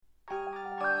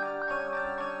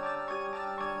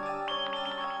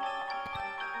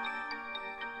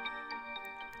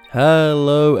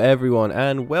Hello, everyone,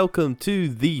 and welcome to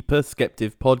the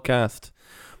Perspective Podcast.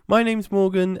 My name's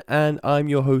Morgan, and I'm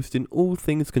your host in all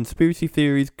things conspiracy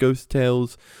theories, ghost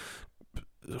tales,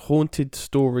 haunted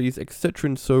stories,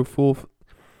 etc., and so forth.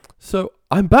 So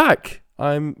I'm back.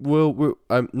 I'm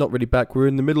not really back. We're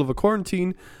in the middle of a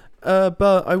quarantine,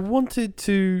 but I wanted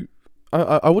to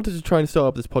try and start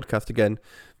up this podcast again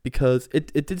because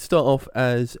it did start off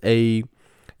as a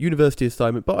university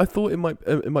assignment, but I thought it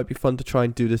might be fun to try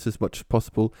and do this as much as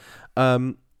possible.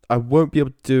 I won't be able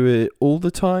to do it all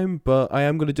the time, but I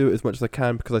am going to do it as much as I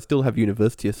can because I still have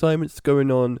university assignments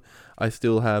going on. I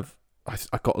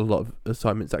got a lot of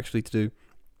assignments actually to do,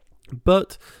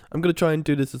 but I'm going to try and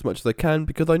do this as much as I can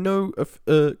because I know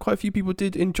quite a few people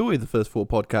did enjoy the first 4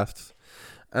 podcasts,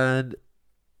 and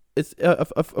I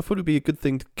thought it'd be a good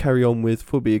thing to carry on with.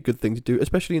 Thought it'd be a good thing to do,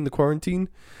 especially in the quarantine.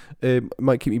 It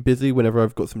might keep me busy whenever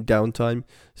I've got some downtime.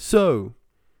 So,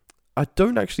 I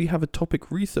don't actually have a topic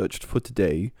researched for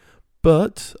today,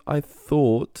 but I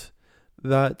thought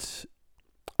that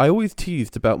I always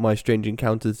teased about my strange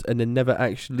encounters and then never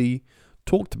actually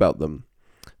talked about them.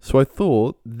 So I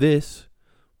thought this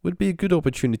would be a good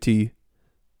opportunity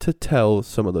to tell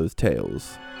some of those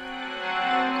tales.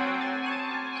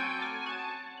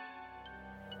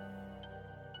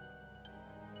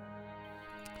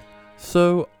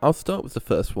 So I'll start with the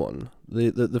first one.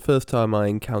 The first time I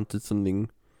encountered something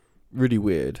really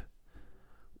weird.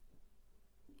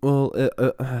 Well,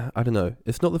 I don't know.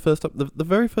 It's not the first time. The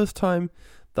very first time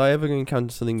that I ever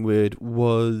encountered something weird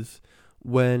was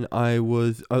when I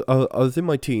was in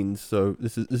my teens. So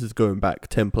this is going back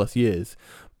 10 plus years.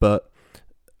 But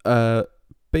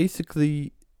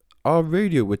basically, our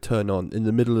radio would turn on in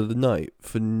the middle of the night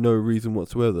for no reason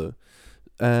whatsoever,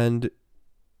 and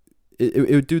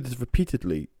it would do this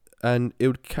repeatedly, and it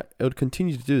would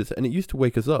continue to do this, and it used to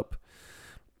wake us up.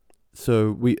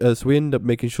 So we ended up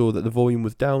making sure that the volume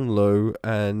was down low,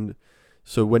 and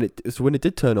so when it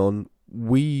did turn on,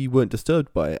 we weren't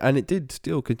disturbed by it, and it did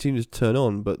still continue to turn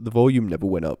on, but the volume never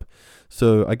went up.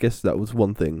 So I guess that was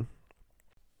one thing.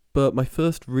 But my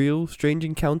first real strange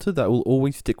encounter that will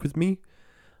always stick with me,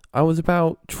 I was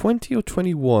about 20 or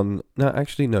 21. No,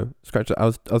 actually no, scratch that. I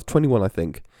was 21, I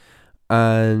think.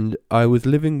 And I was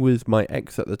living with my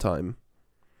ex at the time,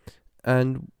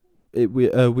 and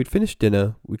we'd finished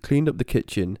dinner. We cleaned up the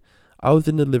kitchen. I was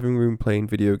in the living room playing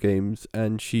video games,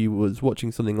 and she was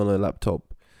watching something on her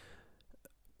laptop.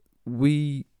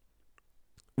 We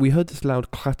heard this loud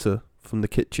clatter from the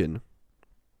kitchen.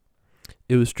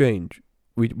 It was strange.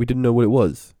 We didn't know what it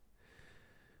was.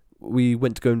 We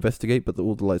went to go investigate, but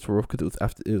all the lights were off because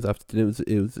it was after dinner.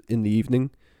 It was in the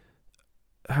evening.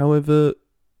 However,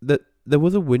 there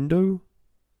was a window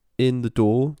in the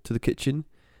door to the kitchen,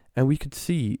 and we could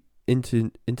see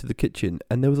into the kitchen,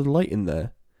 and there was a light in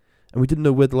there, and we didn't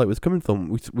know where the light was coming from.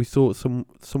 We saw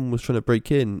someone was trying to break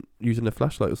in using a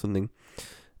flashlight or something,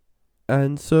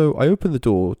 and so I opened the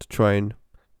door to try and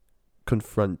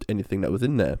confront anything that was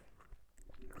in there.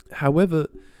 However,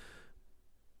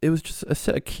 it was just a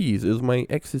set of keys. It was my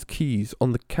ex's keys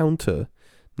on the counter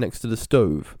next to the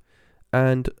stove,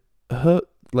 and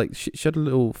she had a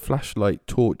little flashlight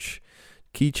torch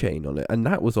keychain on it, and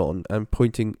that was on and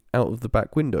pointing out of the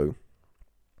back window.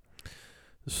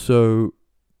 So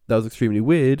that was extremely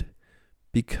weird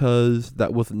because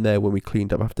that wasn't there when we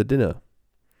cleaned up after dinner.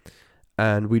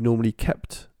 And we normally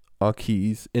kept our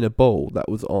keys in a bowl that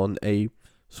was on a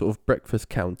sort of breakfast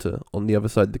counter on the other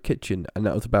side of the kitchen, and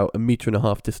that was about 1.5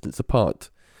 meters distance apart.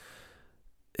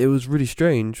 It was really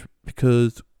strange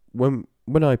because when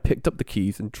I picked up the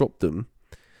keys and dropped them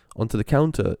onto the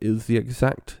counter, it was the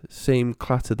exact same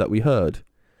clatter that we heard.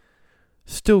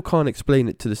 Still can't explain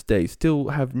it to this day. Still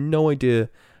have no idea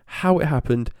how it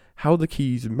happened, how the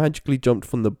keys magically jumped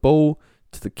from the bowl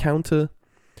to the counter,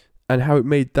 and how it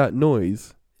made that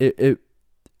noise.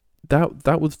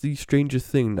 That was the strangest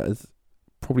thing that has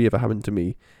probably ever happened to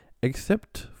me,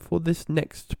 except for this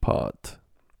next part.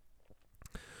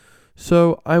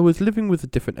 So I was living with a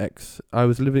different ex. I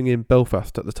was living in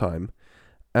Belfast at the time,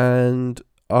 and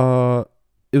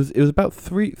it was about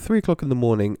 3 o'clock in the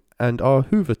morning, and our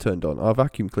Hoover turned on, our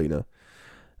vacuum cleaner.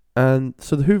 And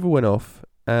so the Hoover went off,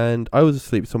 and I was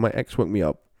asleep, so my ex woke me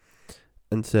up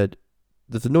and said,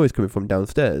 "There's a noise coming from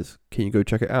downstairs. Can you go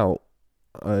check it out?"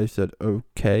 I said,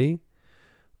 "Okay."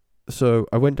 So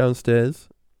I went downstairs,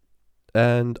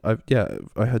 and I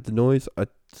heard the noise. I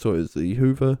saw it was the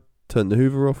Hoover, turned the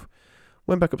Hoover off,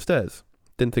 went back upstairs.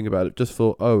 Didn't think about it, just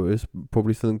thought, it's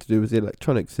probably something to do with the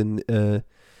electronics in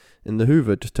the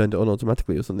Hoover, just turned it on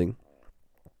automatically or something.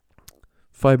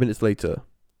 5 minutes later,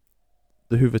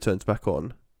 the Hoover turns back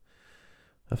on.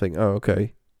 I think,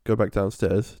 okay. go back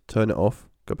downstairs, turn it off,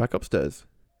 go back upstairs.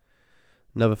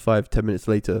 Another 5-10 minutes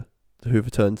later, the Hoover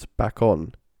turns back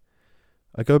on.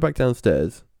 I go back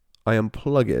downstairs, I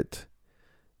unplug it,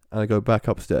 and I go back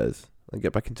upstairs and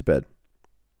get back into bed.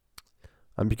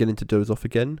 I'm beginning to doze off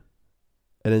again,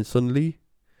 and then suddenly,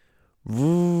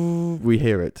 we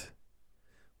hear it.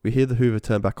 We hear the Hoover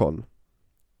turn back on.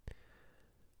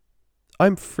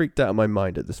 I'm freaked out of my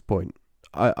mind at this point.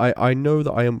 I know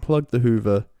that I unplugged the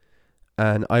Hoover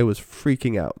and I was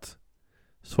freaking out.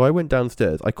 So I went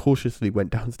downstairs. I cautiously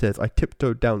went downstairs. I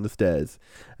tiptoed down the stairs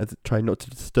and tried not to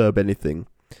disturb anything.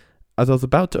 As I was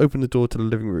about to open the door to the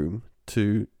living room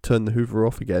to turn the Hoover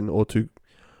off again, or to,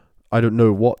 I don't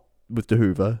know what with the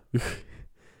Hoover,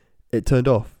 it turned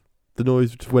off. The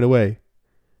noise just went away.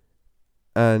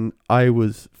 And I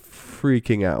was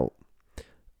freaking out.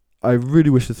 I really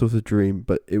wish this was a dream,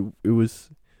 but it was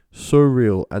so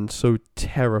real and so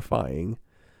terrifying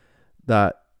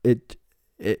that it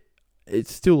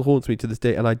still haunts me to this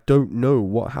day, and I don't know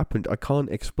what happened. I can't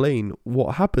explain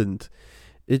what happened.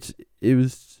 It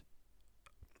was.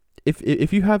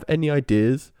 If you have any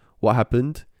ideas what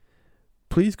happened,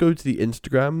 please go to the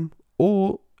Instagram,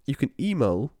 or you can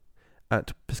email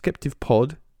at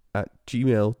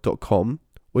perskeptivepod@gmail.com,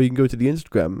 or you can go to the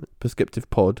Instagram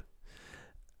perskeptivepod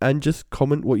and just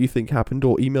comment what you think happened,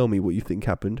 or email me what you think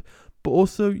happened. But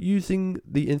also, using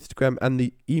the Instagram and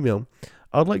the email,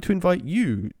 I'd like to invite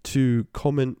you to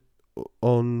comment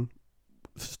on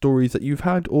stories that you've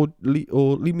had, or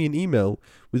leave me an email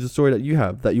with a story that you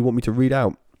have that you want me to read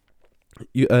out.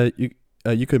 You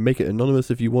can make it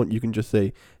anonymous if you want. You can just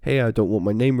say, hey, I don't want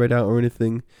my name read out or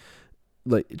anything.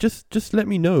 Like, just let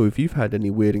me know if you've had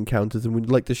any weird encounters and would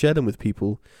like to share them with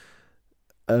people.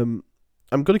 I'm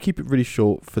going to keep it really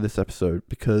short for this episode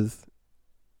because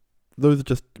those are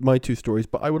just my two stories,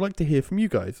 but I would like to hear from you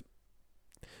guys.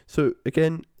 So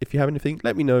again, if you have anything,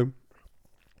 let me know.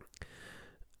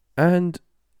 And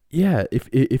yeah,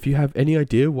 if you have any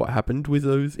idea what happened with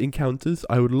those encounters,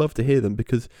 I would love to hear them,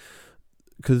 because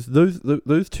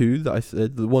those two that I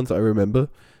said, the ones that I remember,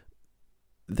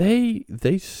 they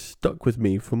stuck with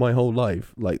me for my whole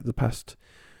life. Like the past,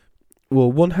 well,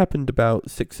 one happened about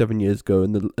 6-7 years ago,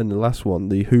 and the last one,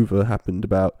 the Hoover, happened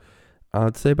about,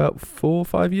 I'd say about 4 or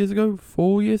 5 years ago.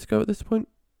 4 years ago at this point,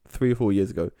 3 or 4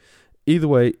 years ago. Either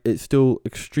way, it's still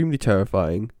extremely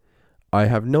terrifying. I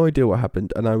have no idea what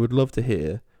happened, and I would love to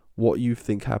hear what you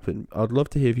think happened. I'd love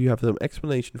to hear if you have some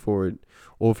explanation for it,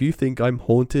 or if you think I'm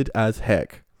haunted as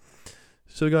heck.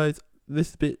 So guys,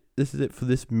 this is it for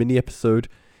this mini episode.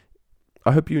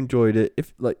 I hope you enjoyed it.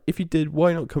 If you did,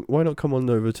 why not come on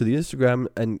over to the Instagram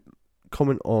and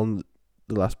comment on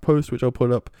the last post, which I'll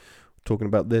put up, talking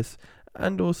about this.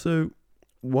 And also,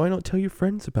 why not tell your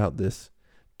friends about this?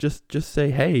 Just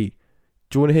say, hey,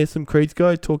 do you want to hear some crazy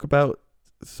guy talk about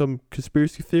some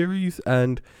conspiracy theories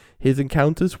and his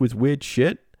encounters with weird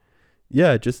shit?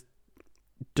 Yeah, just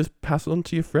pass it on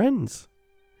to your friends.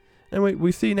 Anyway,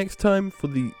 we'll see you next time for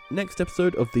the next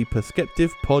episode of the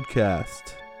Perskeptive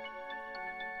Podcast.